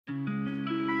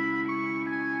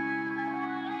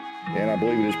and I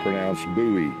believe it is pronounced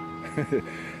Booe.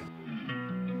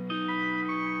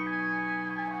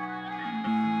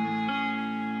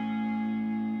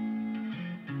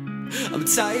 I'm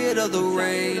tired of the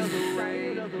rain.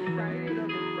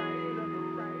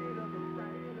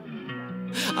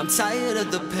 I'm tired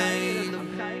of the pain.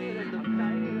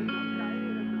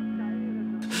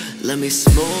 Let me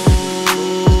smoke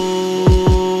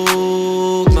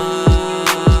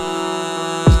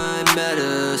my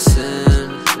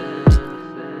medicine.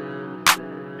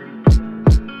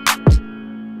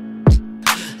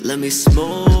 Let me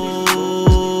smoke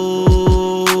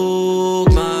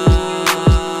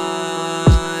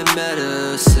my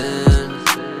medicine.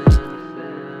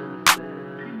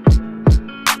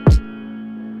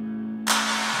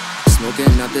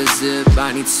 Smoking out the zip,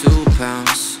 I need 2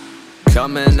 pounds.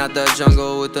 Coming out the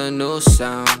jungle with the new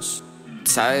sounds.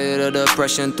 Tired of the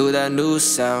depression through that new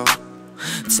sound.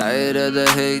 Tired of the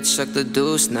hate, check the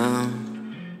deuce now.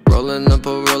 Rolling up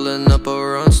a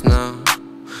runs now.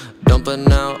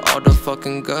 Dumping out all the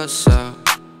fucking guts out.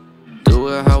 Do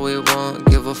it how we want,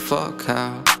 give a fuck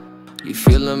how. You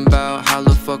feeling about how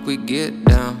the fuck we get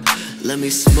down. Let me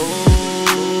smoke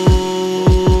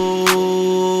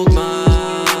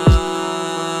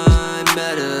my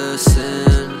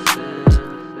medicine.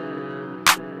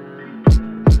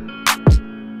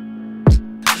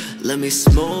 Let me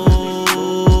smoke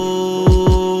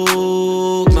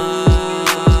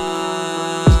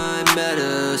my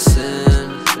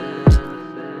medicine.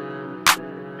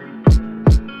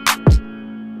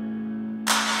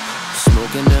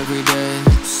 Smoking every day,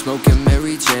 smoking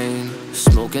Mary Jane.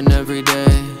 Smoking every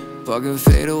day, fucking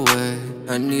fade away.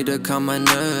 I need to calm my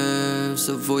nerves,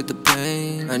 avoid the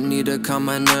pain. I need to calm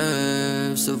my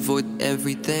nerves, avoid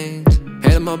everything.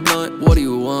 Hand in my blunt, what do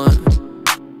you want?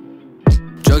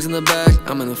 Drugs in the back,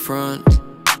 I'm in the front.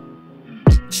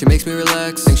 She makes me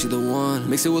relax, think she the one.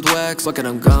 Mix it with wax, fuck it,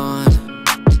 I'm gone.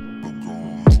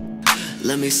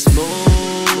 Let me smoke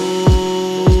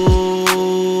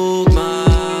my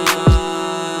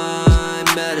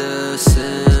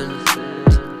medicine.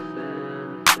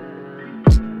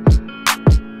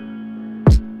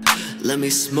 Let me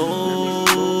smoke